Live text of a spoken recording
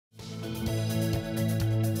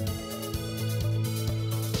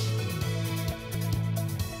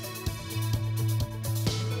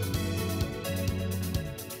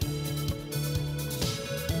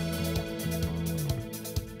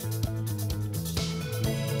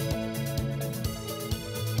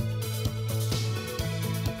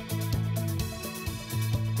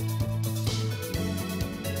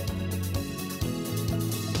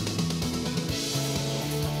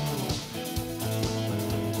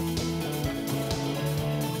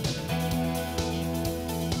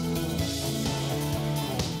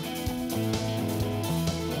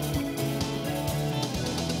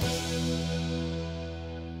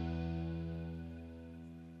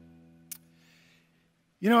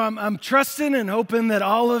You know, I'm trusting and hoping that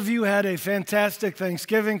all of you had a fantastic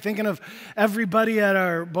Thanksgiving. Thinking of everybody at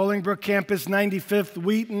our Bolingbrook campus, 95th,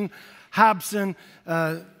 Wheaton, Hobson.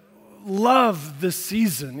 Love this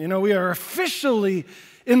season. You know, we are officially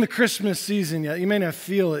in the Christmas season yet. You may not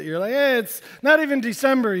feel it. You're like, hey, it's not even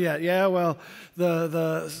December yet. Yeah, well,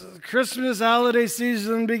 the Christmas holiday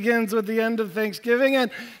season begins with the end of Thanksgiving.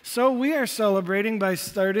 And so we are celebrating by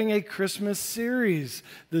starting a Christmas series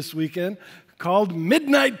this weekend called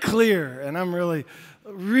Midnight Clear. And I'm really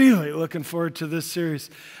looking forward to this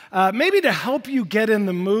series. Maybe to help you get in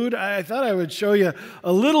the mood, I thought I would show you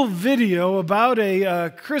a little video about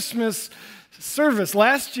a Christmas service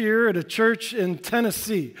last year at a church in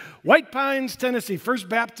Tennessee, White Pines, Tennessee, First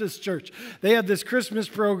Baptist Church. They had this Christmas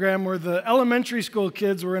program where the elementary school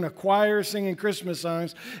kids were in a choir singing Christmas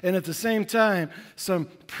songs, and at the same time, some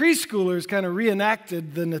preschoolers kind of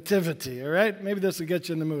reenacted the nativity, all right? Maybe this will get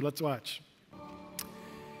you in the mood. Let's watch.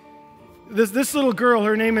 This little girl,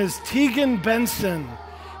 her name is Tegan Benson,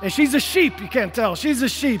 and she's a sheep. You can't tell. She's a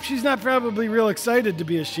sheep. She's not probably real excited to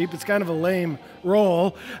be a sheep. It's kind of a lame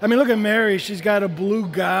role. I mean, look at Mary. She's got a blue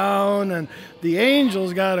gown, and the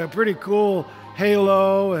angel's got a pretty cool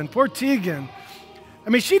halo, and poor Tegan. I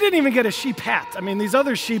mean, she didn't even get a sheep hat. I mean, these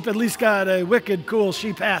other sheep at least got a wicked cool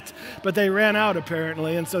sheep hat, but they ran out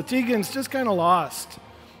apparently, and so Tegan's just kind of lost.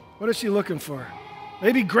 What is she looking for?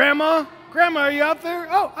 Maybe Grandma? Grandma, are you out there?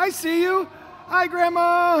 Oh, I see you. Hi,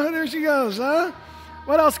 Grandma. There she goes, huh?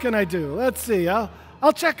 What else can I do? Let's see. I'll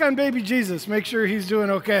check on baby Jesus, make sure he's doing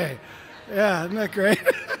okay. Yeah, isn't that great?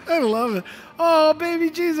 I love it. Oh, baby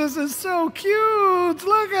Jesus is so cute.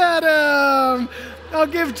 Look at him. I'll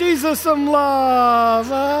give Jesus some love.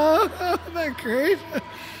 Isn't that great?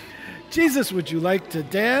 Jesus, would you like to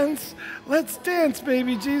dance? Let's dance,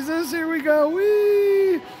 baby Jesus. Here we go.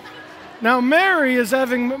 Whee! Now, Mary is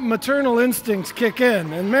having maternal instincts kick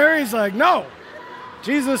in, and Mary's like, no,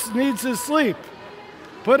 Jesus needs his sleep.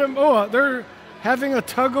 They're having a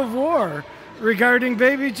tug of war regarding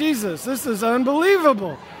baby Jesus. This is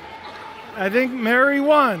unbelievable. I think Mary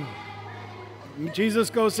won.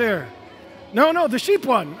 Jesus goes here. No, the sheep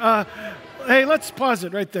won. Hey, let's pause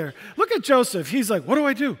it right there. Look at Joseph. He's like, what do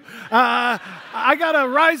I do? I got to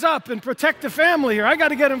rise up and protect the family here. I got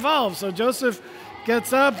to get involved. So Joseph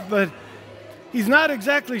gets up, but he's not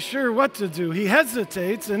exactly sure what to do. He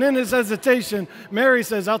hesitates, and in his hesitation, Mary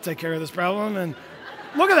says, I'll take care of this problem. And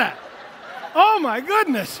look at that. Oh, my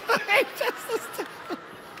goodness.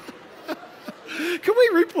 Can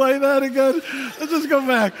we replay that again? Let's just go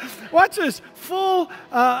back. Watch this. Full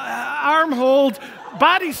arm hold,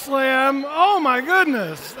 body slam. Oh, my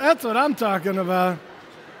goodness. That's what I'm talking about.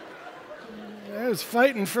 I was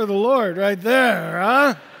fighting for the Lord right there,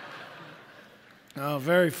 huh? Oh,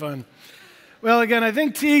 very fun. Well, again, I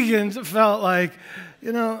think Tegan felt like,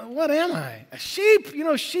 you know, what am I? A sheep? You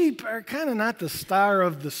know, sheep are kind of not the star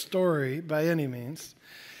of the story by any means.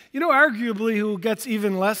 You know, arguably, who gets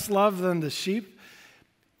even less love than the sheep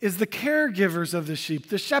is the caregivers of the sheep,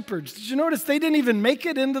 the shepherds. Did you notice they didn't even make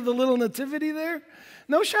it into the little nativity there?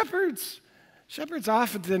 No shepherds. Shepherds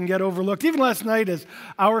often didn't get overlooked. Even last night as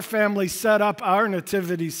our family set up our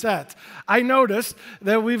nativity set, I noticed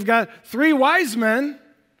that we've got 3 wise men.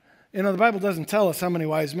 You know, the Bible doesn't tell us how many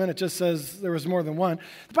wise men. It just says there was more than one.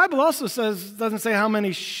 The Bible also doesn't say how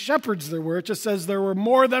many shepherds there were. It just says there were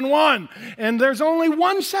more than one. And there's only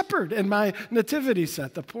one shepherd in my nativity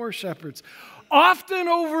set, the poor shepherds. Often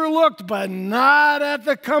overlooked, but not at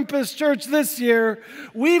the Compass Church this year.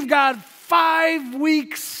 We've got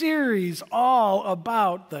 5-week series all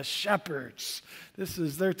about the shepherds. This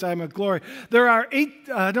is their time of glory. There are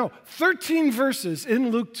 13 verses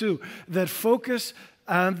in Luke 2 that focus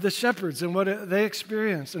on the shepherds and what they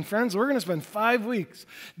experienced. And friends, we're going to spend 5 weeks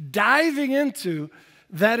diving into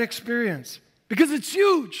that experience because it's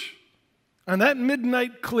huge. On that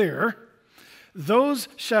midnight clear, those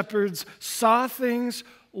shepherds saw things,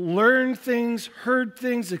 learned things, heard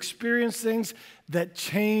things, experienced things that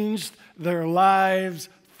changed their lives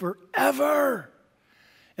forever.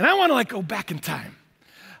 And I want to go back in time.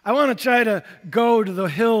 I want to try to go to the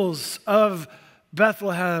hills of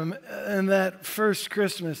Bethlehem and that first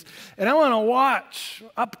Christmas. And I want to watch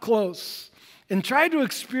up close and try to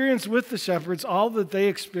experience with the shepherds all that they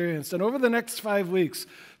experienced. And over the next 5 weeks,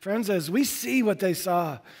 friends, as we see what they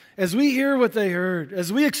saw, as we hear what they heard,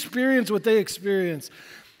 as we experience what they experienced,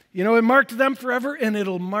 you know, it marked them forever and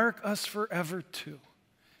it'll mark us forever too.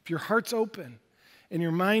 If your heart's open and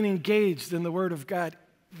your mind engaged in the Word of God,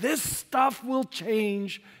 this stuff will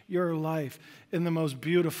change your life in the most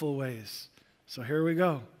beautiful ways. So here we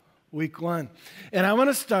go, week 1. And I want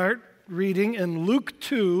to start reading in Luke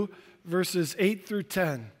 2, verses 8 through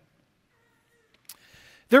 10.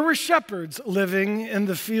 There were shepherds living in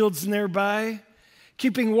the fields nearby,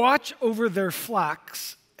 keeping watch over their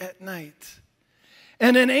flocks at night.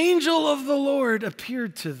 And an angel of the Lord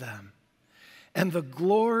appeared to them, and the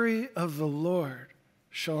glory of the Lord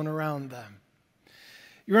shone around them.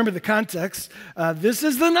 You remember the context. This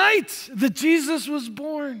is the night that Jesus was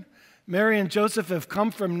born. Mary and Joseph have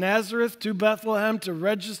come from Nazareth to Bethlehem to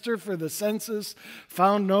register for the census,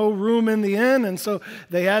 found no room in the inn, and so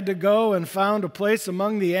they had to go and found a place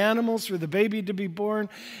among the animals for the baby to be born.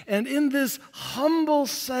 And in this humble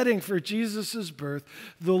setting for Jesus' birth,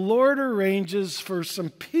 the Lord arranges for some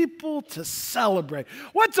people to celebrate.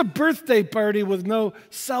 What's a birthday party with no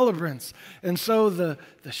celebrants? And so the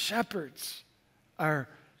shepherds are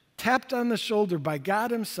tapped on the shoulder by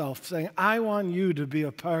God himself, saying, I want you to be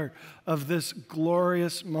a part of this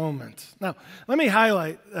glorious moment. Now, let me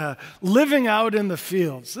highlight living out in the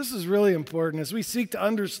fields. This is really important as we seek to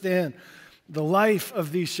understand the life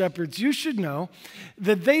of these shepherds. You should know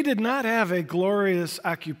that they did not have a glorious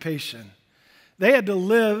occupation. They had to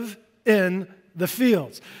live in the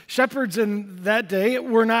fields. Shepherds in that day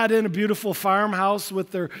were not in a beautiful farmhouse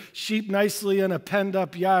with their sheep nicely in a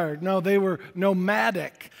penned-up yard. No, they were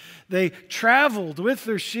nomadic. They traveled with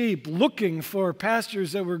their sheep looking for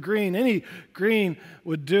pastures that were green. Any green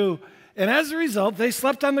would do. And as a result, they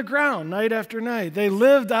slept on the ground night after night. They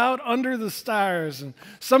lived out under the stars. And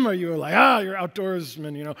some of you are like, you're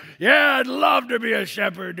outdoorsmen, you know. Yeah, I'd love to be a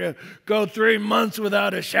shepherd, to go 3 months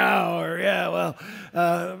without a shower. Yeah,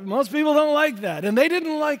 well, most people don't like that. And they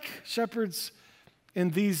didn't like shepherds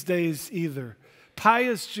in these days either.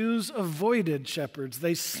 Pious Jews avoided shepherds.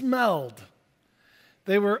 They smelled.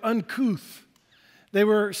 They were uncouth. They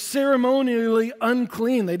were ceremonially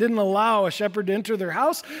unclean. They didn't allow a shepherd to enter their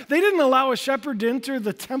house. They didn't allow a shepherd to enter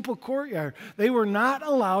the temple courtyard. They were not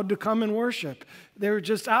allowed to come and worship. They were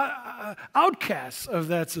just outcasts of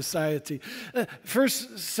that society.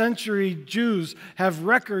 First century Jews have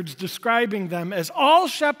records describing them as all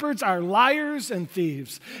shepherds are liars and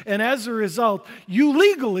thieves. And as a result, you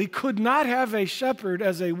legally could not have a shepherd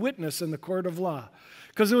as a witness in the court of law,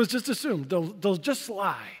 because it was just assumed they'll just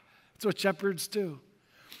lie. That's what shepherds do.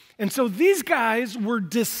 And so these guys were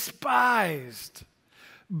despised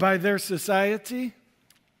by their society,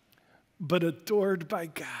 but adored by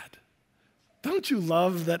God. Don't you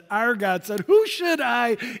love that our God said, who should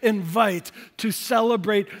I invite to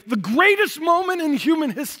celebrate the greatest moment in human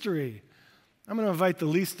history? I'm going to invite the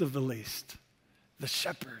least of the least, the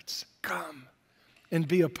shepherds. Come and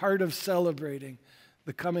be a part of celebrating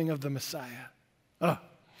the coming of the Messiah.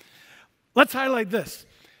 Let's highlight this.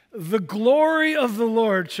 The glory of the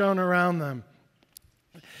Lord shone around them.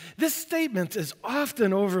 This statement is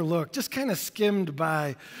often overlooked, just kind of skimmed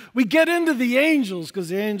by. We get into the angels because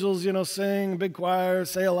the angels, sing, big choir,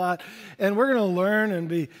 say a lot, and we're going to learn and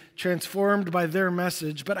be transformed by their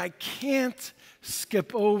message, but I can't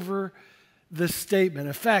skip over this statement.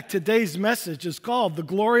 In fact, today's message is called The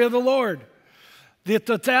Glory of the Lord. The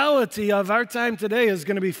totality of our time today is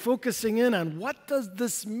going to be focusing in on what does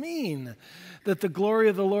this mean that the glory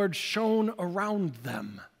of the Lord shone around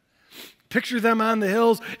them. Picture them on the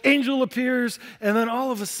hills, angel appears, and then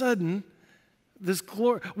all of a sudden, this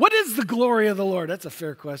glory. What is the glory of the Lord? That's a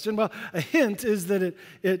fair question. Well, a hint is that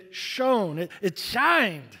it shone, it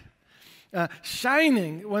shined.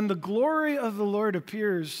 Shining, when the glory of the Lord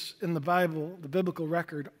appears in the Bible, the biblical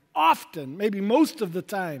record, often, maybe most of the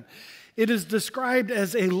time, it is described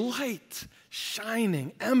as a light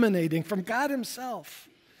shining, emanating from God himself.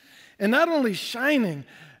 And not only shining,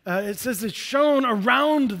 it says it shone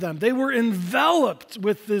around them. They were enveloped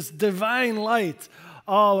with this divine light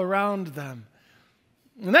all around them.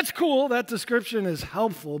 And that's cool. That description is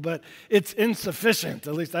helpful, but it's insufficient.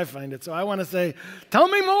 At least I find it. So I want to say, tell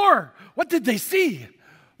me more. What did they see?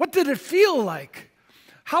 What did it feel like?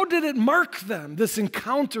 How did it mark them, this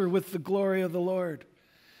encounter with the glory of the Lord?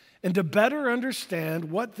 And to better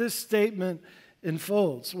understand what this statement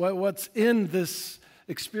unfolds, what's in this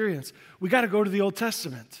experience, we got to go to the Old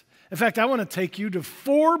Testament. In fact, I want to take you to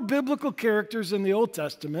 4 biblical characters in the Old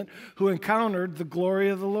Testament who encountered the glory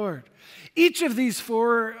of the Lord. Each of these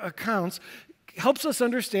 4 accounts helps us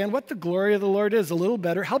understand what the glory of the Lord is a little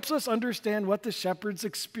better, helps us understand what the shepherds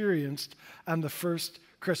experienced on the first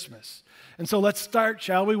Christmas. And so let's start,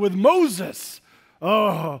 shall we, with Moses.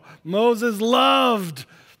 Oh, Moses loved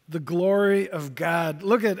the glory of God.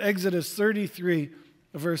 Look at Exodus 33,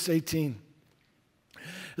 verse 18.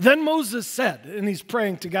 Then Moses said, and he's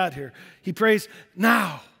praying to God here, he prays,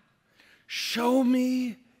 now, show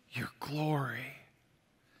me your glory.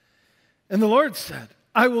 And the Lord said,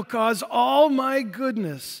 I will cause all my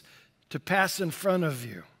goodness to pass in front of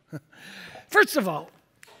you. First of all,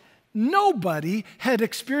 nobody had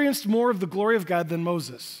experienced more of the glory of God than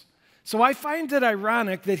Moses. So I find it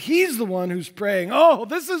ironic that he's the one who's praying, oh,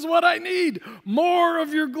 this is what I need, more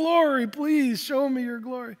of your glory, please show me your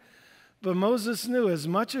glory. But Moses knew as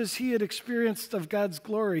much as he had experienced of God's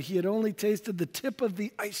glory, he had only tasted the tip of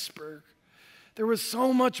the iceberg. There was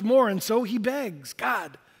so much more, and so he begs,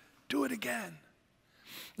 God, do it again.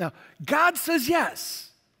 Now, God says yes.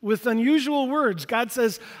 With unusual words, God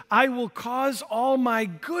says, I will cause all my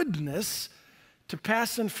goodness to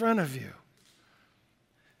pass in front of you.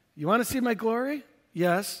 You want to see my glory?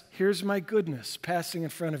 Yes, here's my goodness passing in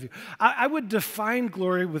front of you. I would define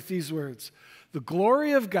glory with these words. The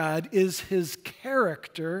glory of God is his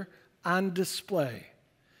character on display.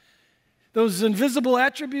 Those invisible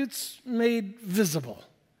attributes made visible.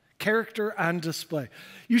 Character on display.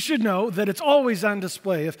 You should know that it's always on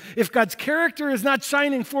display. If God's character is not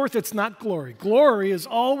shining forth, it's not glory. Glory is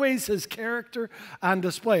always his character on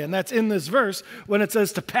display. And that's in this verse when it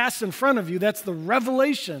says to pass in front of you. That's the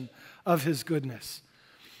revelation of his goodness.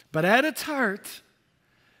 But at its heart,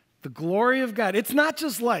 the glory of God, it's not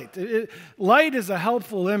just light. Light is a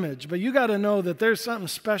helpful image, but you got to know that there's something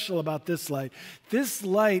special about this light. This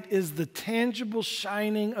light is the tangible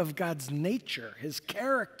shining of God's nature, his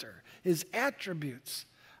character, his attributes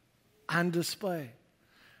on display.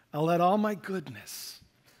 I'll let all my goodness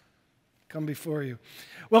come before you.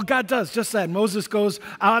 Well, God does just that. Moses goes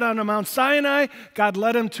out on Mount Sinai. God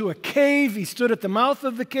led him to a cave. He stood at the mouth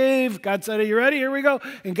of the cave. God said, are you ready? Here we go.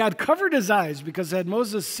 And God covered his eyes because had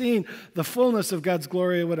Moses seen the fullness of God's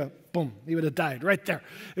glory, he would have died right there.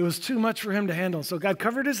 It was too much for him to handle. So God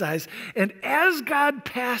covered his eyes. And as God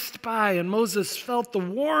passed by and Moses felt the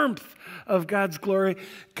warmth of God's glory,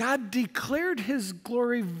 God declared his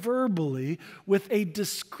glory verbally with a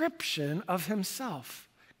description of himself.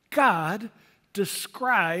 God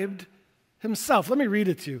described himself. Let me read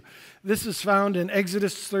it to you. This is found in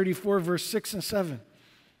Exodus 34, verse 6 and 7.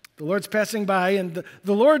 The Lord's passing by, and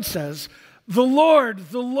the Lord says, the Lord,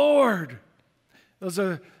 the Lord.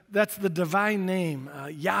 That's the divine name.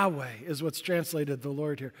 Yahweh is what's translated the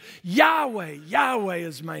Lord here. Yahweh, Yahweh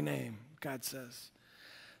is my name, God says.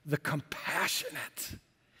 The compassionate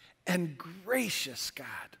and gracious God,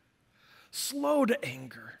 slow to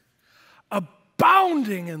anger,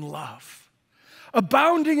 abounding in love,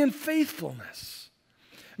 abounding in faithfulness,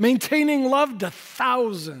 maintaining love to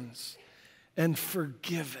thousands, and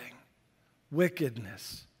forgiving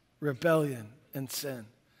wickedness, rebellion, and sin.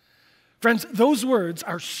 Friends, those words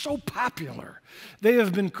are so popular. They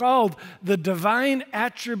have been called the divine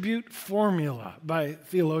attribute formula by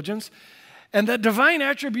theologians. And that divine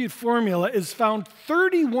attribute formula is found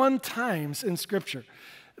 31 times in Scripture.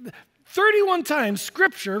 31 times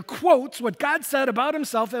Scripture quotes what God said about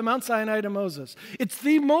himself at Mount Sinai to Moses. It's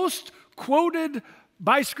the most quoted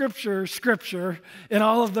by Scripture in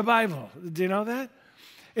all of the Bible. Do you know that?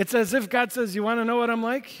 It's as if God says, you want to know what I'm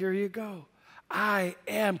like? Here you go. I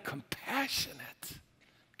am compassionate.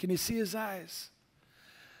 Can you see his eyes?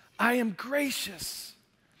 I am gracious.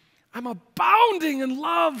 I'm abounding in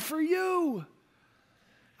love for you.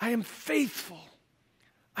 I am faithful.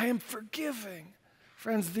 I am forgiving.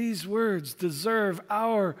 Friends, these words deserve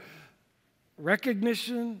our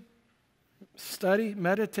recognition, study,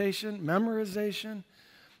 meditation, memorization,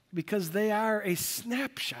 because they are a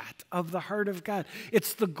snapshot of the heart of God.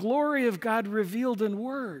 It's the glory of God revealed in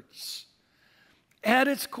words. At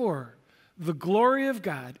its core, the glory of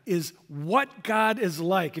God is what God is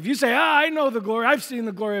like. If you say, I know the glory, I've seen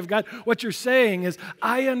the glory of God, what you're saying is,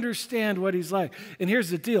 I understand what he's like. And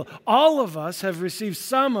here's the deal. All of us have received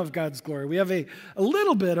some of God's glory. We have a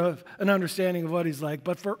little bit of an understanding of what he's like,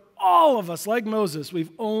 but for all of us, like Moses,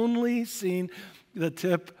 we've only seen the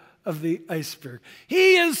tip of the iceberg.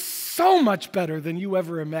 He is so much better than you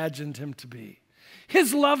ever imagined him to be.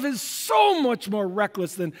 His love is so much more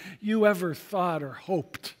reckless than you ever thought or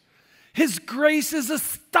hoped. His grace is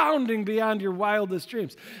astounding beyond your wildest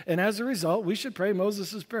dreams. And as a result, we should pray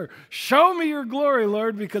Moses' prayer. Show me your glory,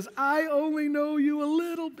 Lord, because I only know you a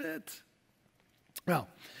little bit. Well,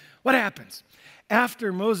 what happens?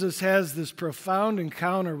 After Moses has this profound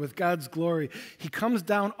encounter with God's glory, he comes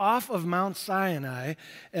down off of Mount Sinai,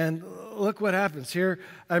 and look what happens. Here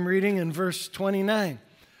I'm reading in verse 29.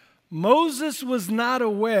 Moses was not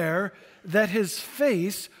aware that his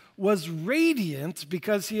face was radiant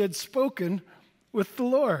because he had spoken with the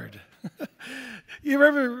Lord. You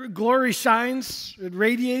remember glory shines, it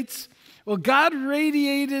radiates? Well, God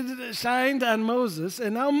shined on Moses,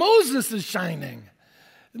 and now Moses is shining.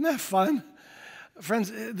 Isn't that fun? Friends,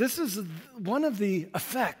 this is one of the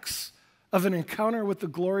effects of an encounter with the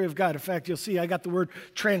glory of God. In fact, you'll see I got the word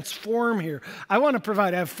transform here. I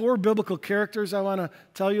have 4 biblical characters I want to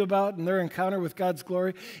tell you about and their encounter with God's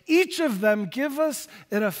glory. Each of them give us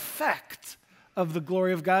an effect of the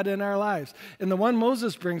glory of God in our lives. And the one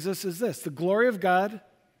Moses brings us is this: the glory of God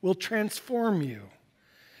will transform you.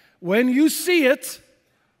 When you see it,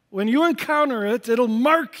 when you encounter it, it'll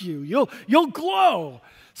mark you. You'll glow.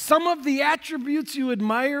 Some of the attributes you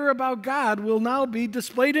admire about God will now be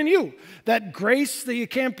displayed in you. That grace that you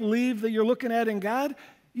can't believe that you're looking at in God,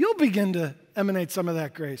 you'll begin to emanate some of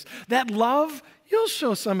that grace. That love, you'll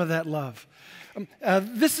show some of that love.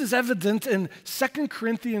 This is evident in 2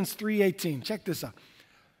 Corinthians 3:18. Check this out.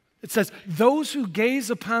 It says, those who gaze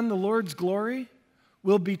upon the Lord's glory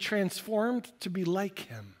will be transformed to be like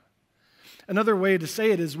him. Another way to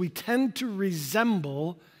say it is we tend to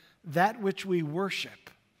resemble that which we worship.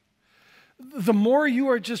 The more you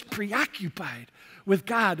are just preoccupied with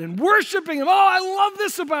God and worshiping him, oh, I love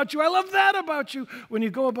this about you, I love that about you. When you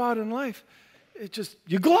go about in life,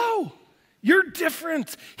 you glow. You're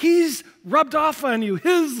different. He's rubbed off on you.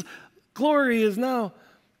 His glory is now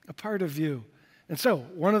a part of you. And so,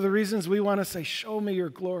 one of the reasons we want to say, show me your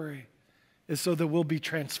glory, is so that we'll be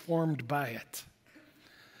transformed by it.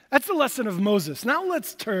 That's the lesson of Moses. Now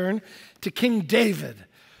let's turn to King David.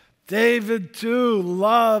 David, too,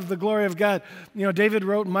 loved the glory of God. You know, David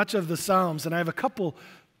wrote much of the Psalms, and I have a couple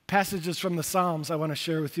passages from the Psalms I want to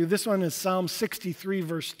share with you. This one is Psalm 63,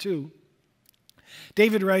 verse 2.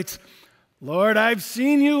 David writes, Lord, I've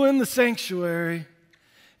seen you in the sanctuary,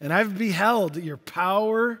 and I've beheld your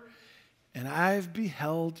power, and I've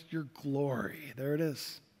beheld your glory. There it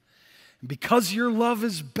is. And because your love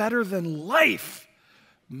is better than life,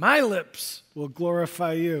 my lips will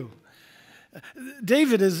glorify you.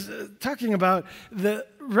 David is talking about the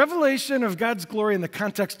revelation of God's glory in the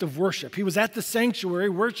context of worship. He was at the sanctuary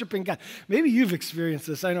worshiping God. Maybe you've experienced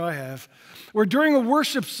this. I know I have. Where during a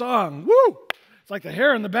worship song, woo, it's like the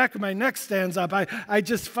hair on the back of my neck stands up. I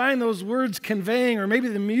just find those words conveying, or maybe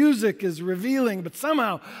the music is revealing, but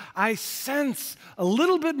somehow I sense a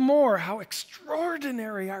little bit more how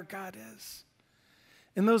extraordinary our God is.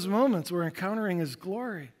 In those moments, we're encountering his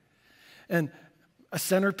glory. And a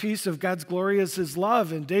centerpiece of God's glory is his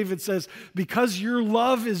love. And David says, because your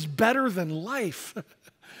love is better than life,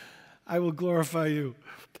 I will glorify you.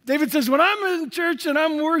 David says, when I'm in church and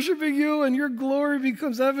I'm worshiping you and your glory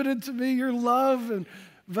becomes evident to me, your love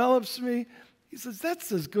envelops me, he says,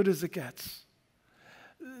 that's as good as it gets.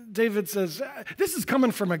 David says, this is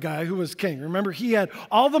coming from a guy who was king. Remember, he had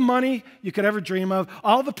all the money you could ever dream of,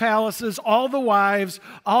 all the palaces, all the wives,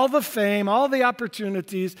 all the fame, all the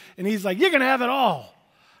opportunities, and he's like, you can have it all.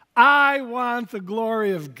 I want the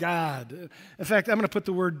glory of God. In fact, I'm going to put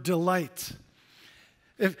the word delight.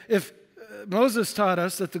 If Moses taught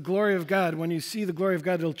us that the glory of God, when you see the glory of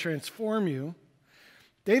God, it'll transform you,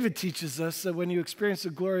 David teaches us that when you experience the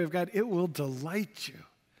glory of God, it will delight you.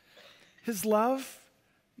 His love,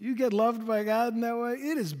 you get loved by God in that way,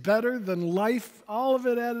 it is better than life, all of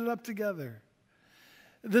it added up together.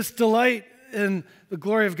 This delight in the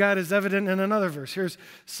glory of God is evident in another verse. Here's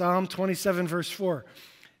Psalm 27, verse 4.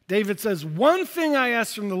 David says, one thing I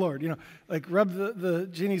ask from the Lord. You know, like rub the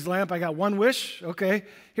genie's lamp, I got one wish. Okay,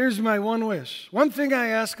 here's my one wish. One thing I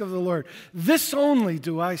ask of the Lord, this only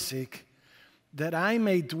do I seek, that I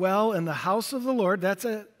may dwell in the house of the Lord, that's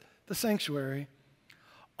at the sanctuary,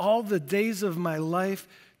 all the days of my life,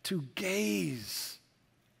 to gaze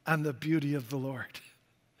on the beauty of the Lord.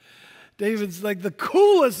 David's like, the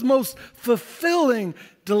coolest, most fulfilling,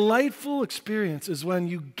 delightful experience is when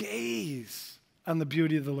you gaze on the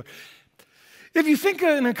beauty of the Lord. If you think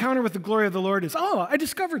an encounter with the glory of the Lord is, oh, I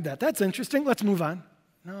discovered that. That's interesting. Let's move on.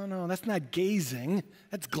 No, that's not gazing.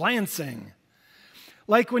 That's glancing.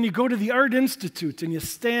 Like when you go to the Art Institute and you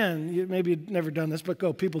stand, maybe you've never done this, but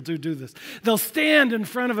go, people do this. They'll stand in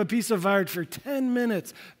front of a piece of art for 10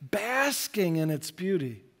 minutes, basking in its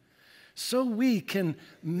beauty. So we can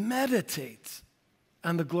meditate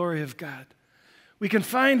on the glory of God. We can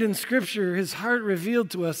find in Scripture his heart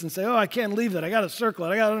revealed to us and say, oh, I can't leave that. I got to circle it.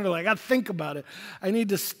 I got to underline it. I got to think about it. I need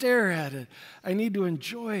to stare at it. I need to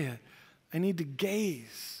enjoy it. I need to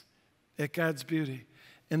gaze at God's beauty.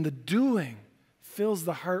 And the doing fills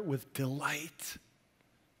the heart with delight.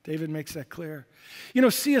 David makes that clear. You know,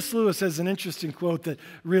 C.S. Lewis has an interesting quote that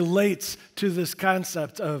relates to this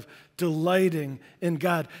concept of delighting in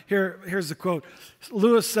God. Here's the quote.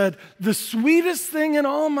 Lewis said, the sweetest thing in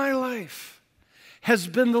all my life has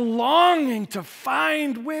been the longing to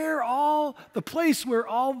find the place where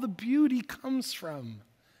all the beauty comes from.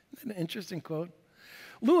 Isn't that an interesting quote?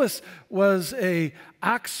 Lewis was an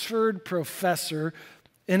Oxford professor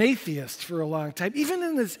an atheist for a long time. Even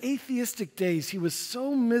in his atheistic days, he was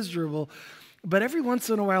so miserable, but every once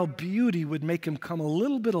in a while, beauty would make him come a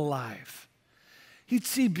little bit alive. He'd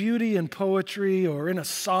see beauty in poetry or in a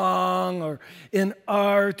song or in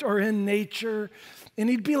art or in nature, and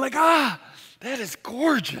he'd be like, that is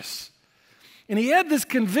gorgeous. And he had this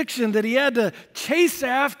conviction that he had to chase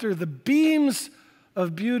after the beams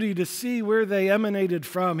of beauty to see where they emanated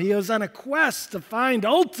from. He was on a quest to find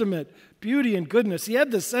ultimate beauty and goodness. He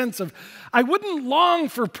had the sense of, I wouldn't long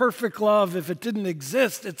for perfect love if it didn't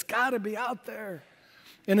exist. It's got to be out there.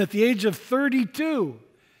 And at the age of 32,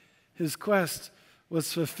 his quest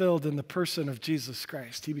was fulfilled in the person of Jesus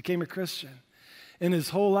Christ. He became a Christian. In his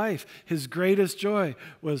whole life, his greatest joy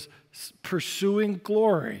was pursuing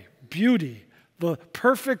glory, beauty, the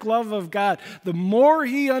perfect love of God. The more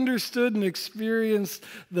he understood and experienced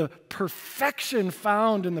the perfection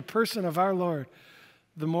found in the person of our Lord,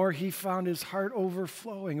 the more he found his heart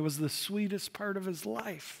overflowing. It was the sweetest part of his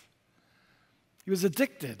life. He was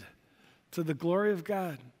addicted to the glory of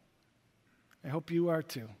God. I hope you are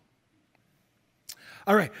too.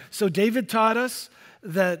 All right, so David taught us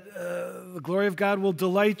that the glory of God will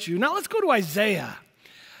delight you. Now let's go to Isaiah.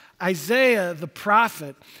 Isaiah, the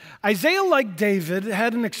prophet. Isaiah, like David,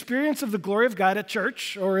 had an experience of the glory of God at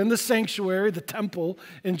church or in the sanctuary, the temple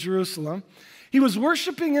in Jerusalem. He was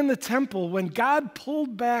worshiping in the temple when God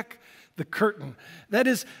pulled back the curtain. That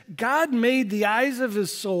is, God made the eyes of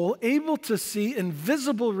his soul able to see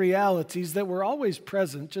invisible realities that were always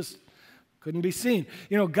present, just couldn't be seen.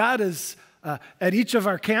 You know, God is at each of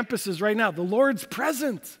our campuses right now. The Lord's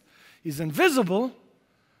present. He's invisible,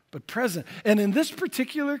 but present. And in this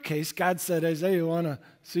particular case, God said, Isaiah, you want to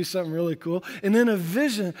see something really cool? And in a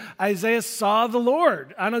vision, Isaiah saw the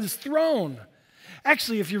Lord on his throne.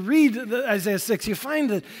 Actually, if you read Isaiah 6, you find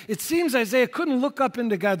that it seems Isaiah couldn't look up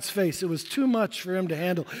into God's face. It was too much for him to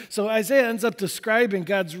handle. So Isaiah ends up describing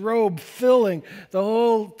God's robe filling the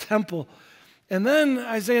whole temple. And then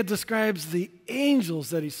Isaiah describes the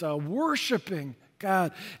angels that he saw worshiping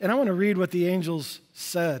God. And I want to read what the angels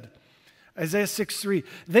said. Isaiah 6:3,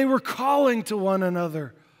 they were calling to one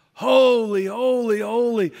another, holy, holy,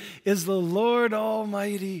 holy is the Lord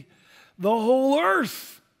Almighty. The whole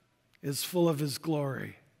earth is full of his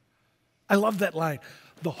glory. I love that line.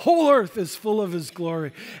 The whole earth is full of his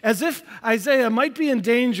glory. As if Isaiah might be in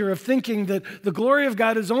danger of thinking that the glory of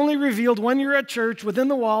God is only revealed when you're at church within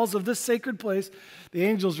the walls of this sacred place, the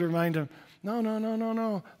angels remind him,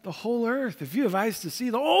 no. The whole earth, if you have eyes to see,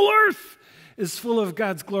 the whole earth is full of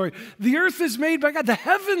God's glory. The earth is made by God. The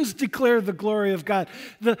heavens declare the glory of God.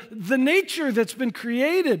 The nature that's been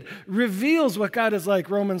created reveals what God is like.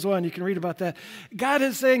 Romans 1, you can read about that. God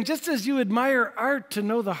is saying, just as you admire art to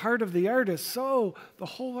know the heart of the artist, so the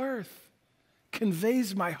whole earth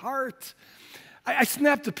conveys my heart. I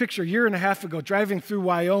snapped a picture a year and a half ago driving through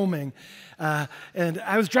Wyoming. And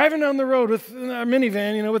I was driving down the road with our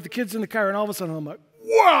minivan, with the kids in the car, and all of a sudden I'm like,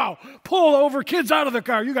 wow, pull over, kids out of the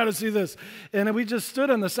car, you got to see this. And we just stood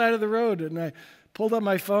on the side of the road, and I pulled up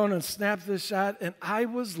my phone and snapped this shot, and I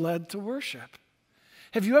was led to worship.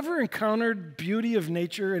 Have you ever encountered beauty of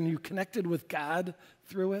nature and you connected with God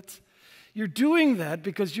through it? You're doing that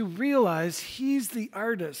because you realize he's the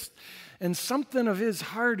artist, and something of his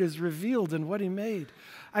heart is revealed in what he made.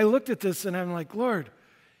 I looked at this, and I'm like, Lord,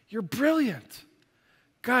 you're brilliant.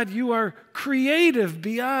 God, you are creative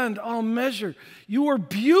beyond all measure. You are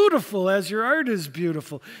beautiful as your art is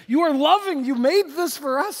beautiful. You are loving. You made this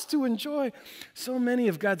for us to enjoy. So many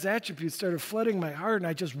of God's attributes started flooding my heart, and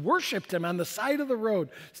I just worshiped him on the side of the road,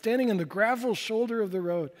 standing in the gravel shoulder of the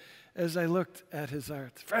road as I looked at his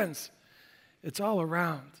art. Friends, it's all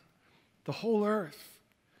around. The whole earth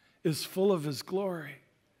is full of his glory,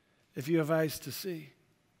 if you have eyes to see.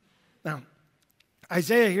 Now,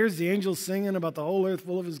 Isaiah hears the angels singing about the whole earth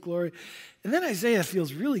full of his glory. And then Isaiah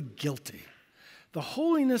feels really guilty. The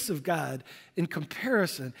holiness of God, in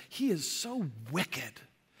comparison, he is so wicked.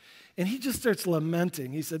 And he just starts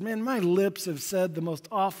lamenting. He said, man, my lips have said the most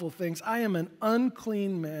awful things. I am an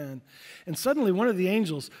unclean man. And suddenly one of the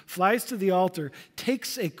angels flies to the altar,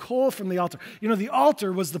 takes a coal from the altar. The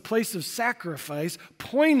altar was the place of sacrifice,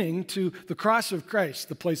 pointing to the cross of Christ,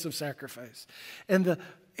 the place of sacrifice. And the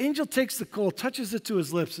angel takes the coal, touches it to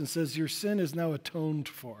his lips, and says, your sin is now atoned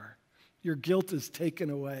for. Your guilt is taken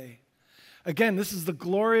away. Again, this is the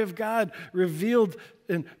glory of God revealed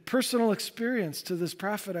in personal experience to this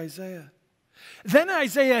prophet Isaiah. Then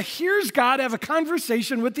Isaiah hears God have a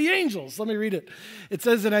conversation with the angels. Let me read it. It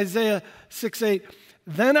says in Isaiah 6:8,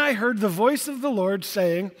 then I heard the voice of the Lord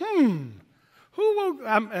saying, I'm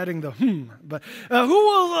adding the but who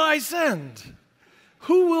will I send?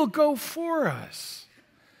 Who will go for us?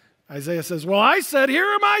 Isaiah says, well, I said, here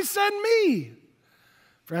am I, send me.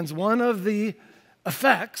 Friends, one of the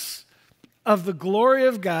effects of the glory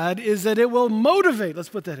of God is that it will motivate, let's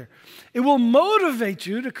put that here, it will motivate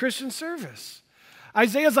you to Christian service.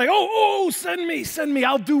 Isaiah's like, send me,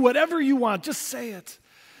 I'll do whatever you want, just say it.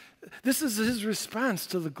 This is his response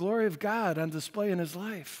to the glory of God on display in his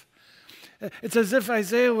life. It's as if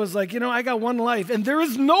Isaiah was like, I got one life, and there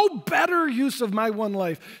is no better use of my one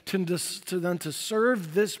life than to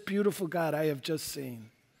serve this beautiful God I have just seen.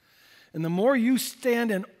 And the more you stand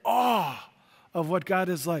in awe of what God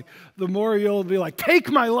is like, the more you'll be like, take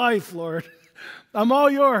my life, Lord. I'm all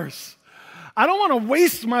yours. I don't want to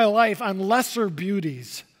waste my life on lesser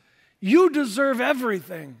beauties. You deserve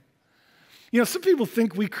everything. Some people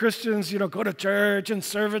think we Christians, go to church and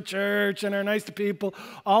serve at church and are nice to people,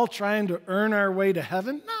 all trying to earn our way to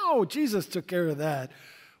heaven. No, Jesus took care of that.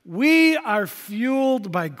 We are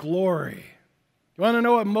fueled by glory. You want to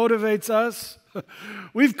know what motivates us?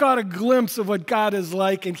 We've caught a glimpse of what God is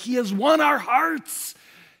like, and He has won our hearts.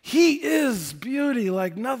 He is beauty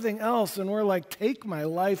like nothing else, and we're like, take my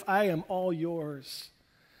life, I am all yours.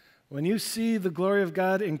 When you see the glory of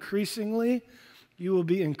God increasingly, you will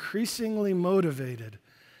be increasingly motivated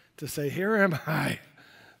to say, here am I,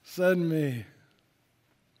 send me.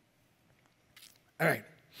 All right,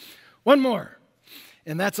 one more,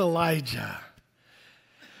 and that's Elijah.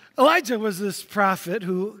 Elijah was this prophet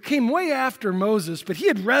who came way after Moses, but he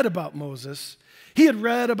had read about Moses. He had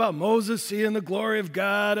read about Moses seeing the glory of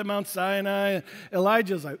God at Mount Sinai.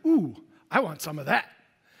 Elijah's like, ooh, I want some of that.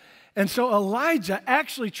 And so Elijah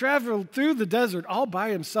actually traveled through the desert all by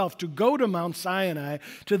himself to go to Mount Sinai,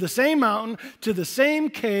 to the same mountain, to the same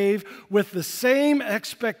cave, with the same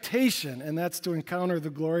expectation, and that's to encounter the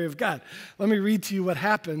glory of God. Let me read to you what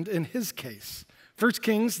happened in his case. 1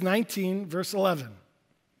 Kings 19, verse 11.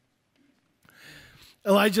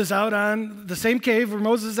 Elijah's out on the same cave where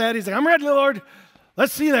Moses is at. He's like, I'm ready, Lord.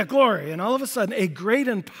 Let's see that glory. And all of a sudden, a great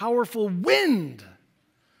and powerful wind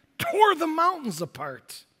tore the mountains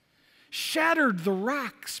apart, shattered the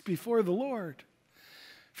rocks before the Lord.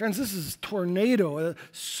 Friends, this is a tornado, a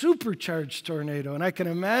supercharged tornado. And I can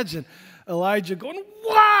imagine Elijah going,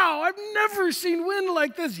 wow, I've never seen wind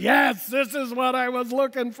like this. Yes, this is what I was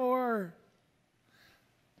looking for.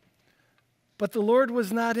 But the Lord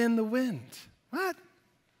was not in the wind. What?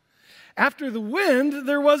 After the wind,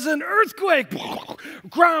 there was an earthquake,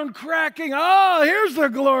 ground cracking. Oh, here's the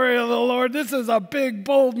glory of the Lord. This is a big,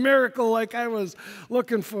 bold miracle like I was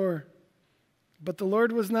looking for. But the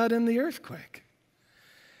Lord was not in the earthquake.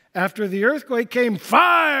 After the earthquake came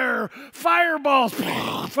fire, fireballs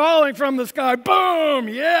falling from the sky. Boom!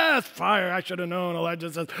 Yes, fire. I should have known,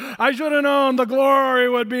 Elijah says. I should have known the glory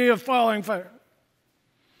would be a falling fire.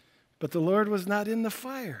 But the Lord was not in the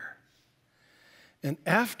fire. And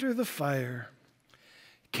after the fire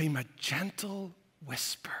came a gentle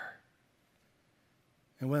whisper.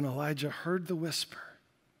 And when Elijah heard the whisper,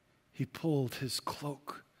 he pulled his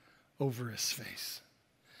cloak over his face.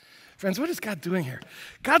 Friends, what is God doing here?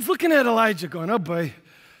 God's looking at Elijah going, oh boy,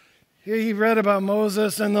 he read about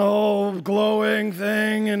Moses and the whole glowing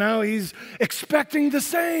thing, and now he's expecting the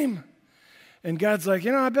same. And God's like,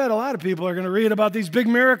 I bet a lot of people are going to read about these big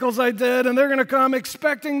miracles I did, and they're going to come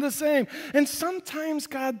expecting the same. And sometimes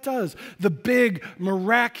God does the big,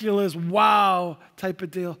 miraculous, wow type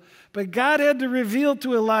of deal. But God had to reveal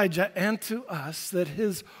to Elijah and to us that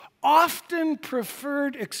his often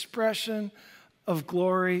preferred expression of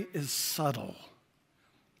glory is subtle,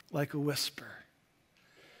 like a whisper.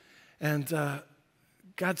 And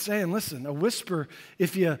God's saying, listen, a whisper,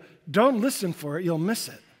 if you don't listen for it, you'll miss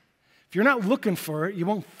it. If you're not looking for it, you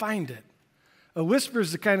won't find it. A whisper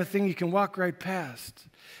is the kind of thing you can walk right past.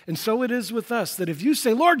 And so it is with us, that if you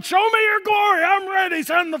say, Lord, show me your glory, I'm ready,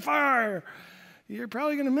 send the fire, you're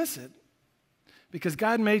probably going to miss it. Because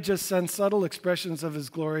God may just send subtle expressions of his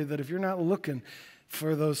glory that if you're not looking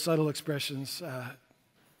for those subtle expressions,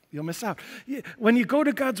 you'll miss out. When you go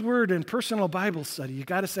to God's word in personal Bible study, you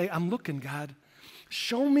got to say, I'm looking, God.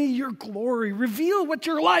 Show me your glory. Reveal what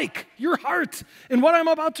you're like, your heart, and what I'm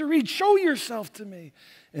about to read. Show yourself to me.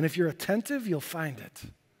 And if you're attentive, you'll find it.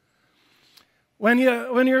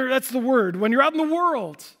 That's the word. When you're out in the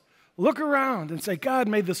world, look around and say, God,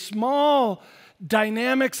 may the small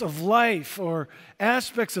dynamics of life or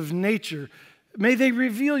aspects of nature, may they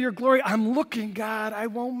reveal your glory. I'm looking, God. I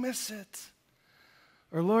won't miss it.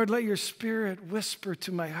 Or Lord, let your spirit whisper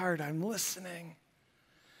to my heart. I'm listening.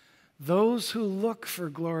 Those who look for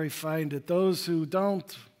glory find it. Those who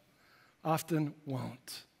don't often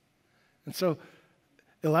won't. And so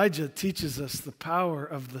Elijah teaches us the power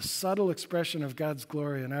of the subtle expression of God's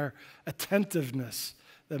glory and our attentiveness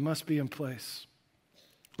that must be in place.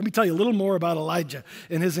 Let me tell you a little more about Elijah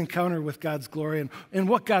and his encounter with God's glory and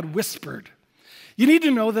what God whispered. You need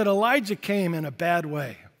to know that Elijah came in a bad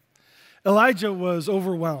way. Elijah was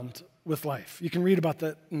overwhelmed with life. You can read about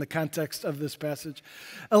that in the context of this passage.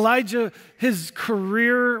 Elijah, his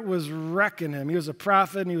career was wrecking him. He was a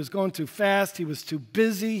prophet and he was going too fast. He was too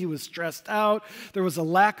busy. He was stressed out. There was a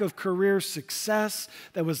lack of career success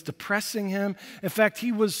that was depressing him. In fact,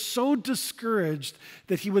 he was so discouraged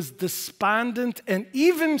that he was despondent and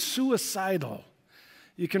even suicidal.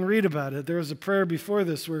 You can read about it. There was a prayer before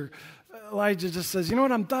this where Elijah just says, you know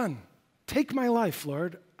what, I'm done. Take my life,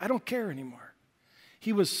 Lord. I don't care anymore.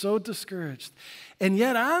 He was so discouraged. And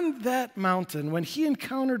yet on that mountain, when he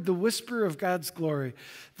encountered the whisper of God's glory,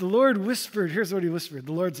 the Lord whispered, here's what he whispered.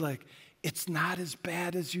 The Lord's like, it's not as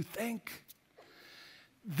bad as you think.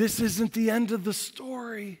 This isn't the end of the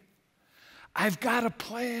story. I've got a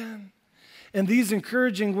plan. And these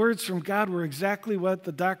encouraging words from God were exactly what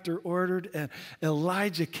the doctor ordered, and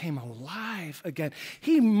Elijah came alive again.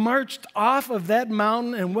 He marched off of that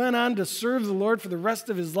mountain and went on to serve the Lord for the rest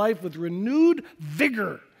of his life with renewed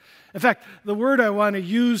vigor. In fact, the word I want to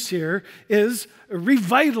use here is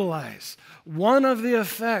revitalize. One of the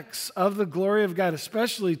effects of the glory of God,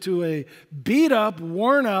 especially to a beat up,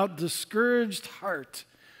 worn out, discouraged heart,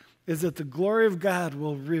 is that the glory of God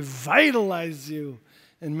will revitalize you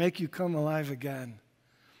and make you come alive again.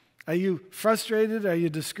 Are you frustrated? Are you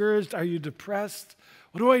discouraged? Are you depressed?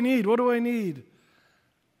 What do I need? What do I need?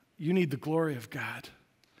 You need the glory of God.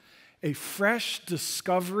 A fresh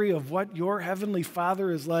discovery of what your Heavenly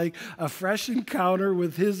Father is like, a fresh encounter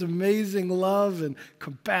with His amazing love and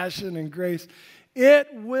compassion and grace. It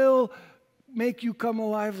will make you come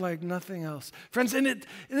alive like nothing else. Friends, and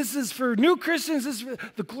this is for new Christians.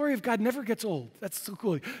 The glory of God never gets old. That's so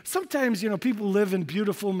cool. Sometimes, people live in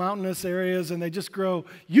beautiful mountainous areas and they just grow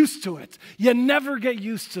used to it. You never get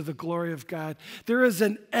used to the glory of God. There is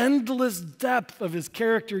an endless depth of His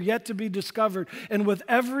character yet to be discovered. And with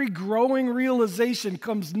every growing realization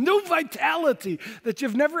comes new vitality that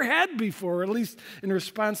you've never had before, at least in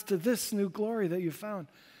response to this new glory that you found.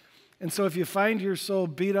 And so if you find your soul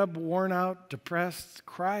beat up, worn out, depressed,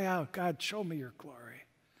 cry out, God, show me your glory.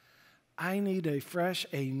 I need a fresh,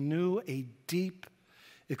 a new, a deep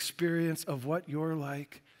experience of what you're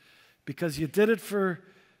like, because you did it for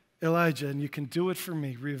Elijah and you can do it for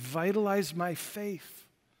me. Revitalize my faith,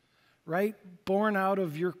 right? Born out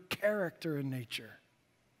of your character and nature.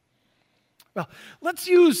 Well, let's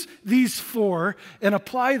use these four and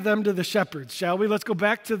apply them to the shepherds, shall we? Let's go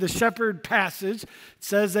back to the shepherd passage. It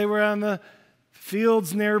says they were on the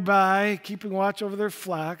fields nearby, keeping watch over their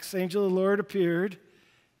flocks. Angel of the Lord appeared,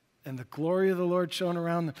 and the glory of the Lord shone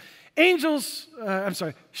around them.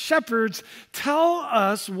 Shepherds tell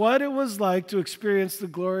us what it was like to experience the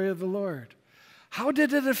glory of the Lord. How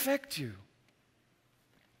did it affect you?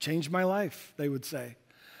 Changed my life, they would say.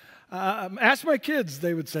 Ask my kids,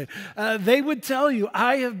 they would say. They would tell you,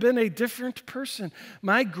 I have been a different person.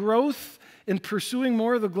 My growth in pursuing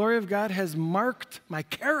more of the glory of God has marked my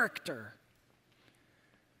character.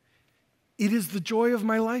 It is the joy of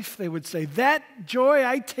my life, they would say. That joy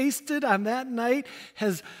I tasted on that night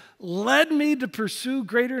has led me to pursue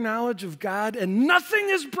greater knowledge of God, and nothing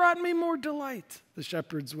has brought me more delight, the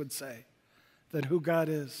shepherds would say, than who God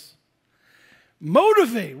is.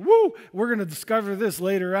 Motivate. Woo! We're going to discover this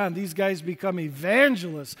later on. These guys become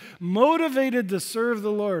evangelists, motivated to serve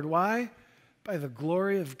the Lord. Why? By the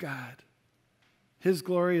glory of God. His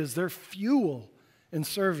glory is their fuel in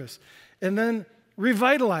service. And then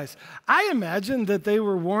revitalize. I imagine that they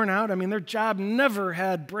were worn out. I mean, their job never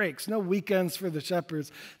had breaks, no weekends for the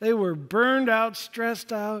shepherds. They were burned out,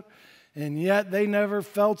 stressed out, and yet they never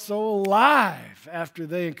felt so alive after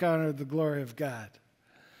they encountered the glory of God.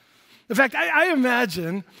 In fact, I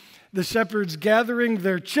imagine the shepherds gathering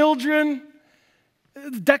their children,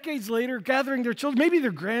 decades later, gathering their children, maybe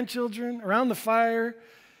their grandchildren around the fire.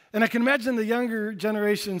 And I can imagine the younger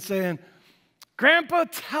generation saying, Grandpa,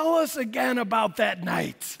 tell us again about that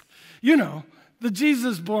night. The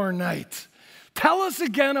Jesus-born night. Tell us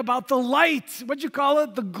again about the light. What'd you call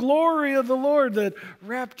it? The glory of the Lord that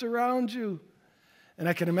wrapped around you. And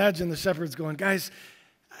I can imagine the shepherds going, guys,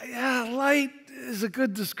 yeah, light is a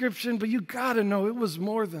good description, but you got to know it was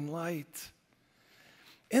more than light.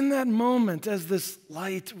 In that moment, as this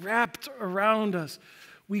light wrapped around us,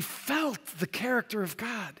 we felt the character of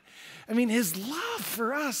God. I mean, His love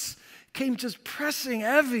for us came just pressing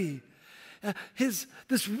heavy.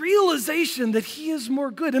 This realization that He is more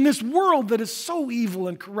good in this world that is so evil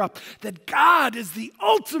and corrupt, that God is the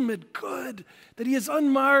ultimate good, that He is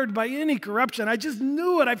unmarred by any corruption. I just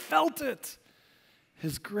knew it. I felt it.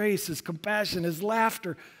 His grace, His compassion, His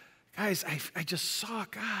laughter. Guys, I just saw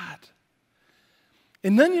God.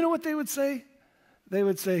 And then you know what they would say? They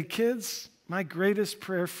would say, kids, my greatest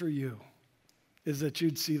prayer for you is that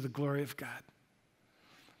you'd see the glory of God.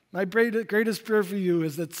 My greatest prayer for you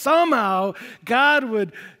is that somehow God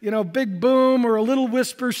would, big boom or a little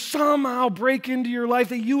whisper, somehow break into your life,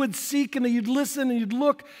 that you would seek and that you'd listen and you'd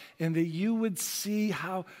look and that you would see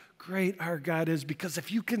how great our God is. Because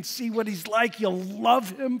if you can see what He's like, you'll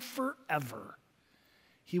love Him forever.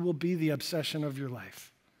 He will be the obsession of your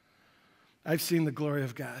life. I've seen the glory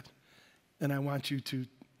of God, and I want you to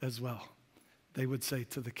as well, they would say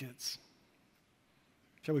to the kids.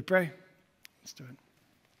 Shall we pray? Let's do it.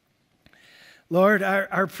 Lord,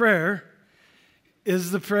 our prayer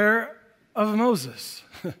is the prayer of Moses.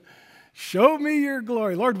 Show me your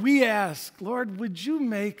glory. Lord, we ask, Lord, would you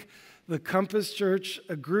make the Compass Church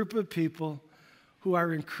a group of people who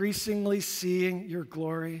are increasingly seeing your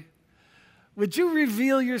glory? Would you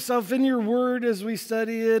reveal yourself in your word as we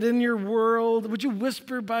study it, in your world? Would you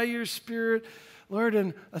whisper by your Spirit? Lord,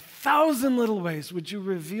 in 1,000 little ways, would you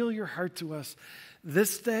reveal your heart to us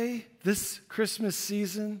this day, this Christmas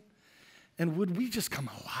season? And would we just come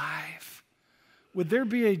alive? Would there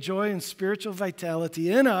be a joy and spiritual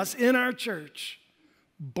vitality in us, in our church,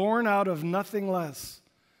 born out of nothing less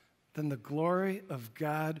than the glory of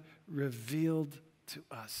God revealed to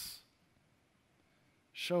us?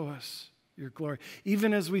 Show us your glory.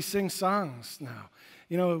 Even as we sing songs now.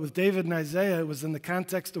 With David and Isaiah, it was in the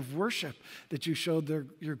context of worship that you showed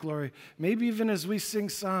your glory. Maybe even as we sing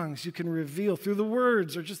songs, you can reveal through the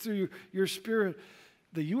words or just through your Spirit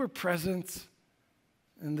that you are present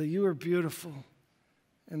and that you are beautiful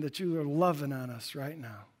and that you are loving on us right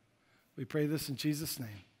now. We pray this in Jesus'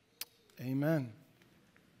 name. Amen.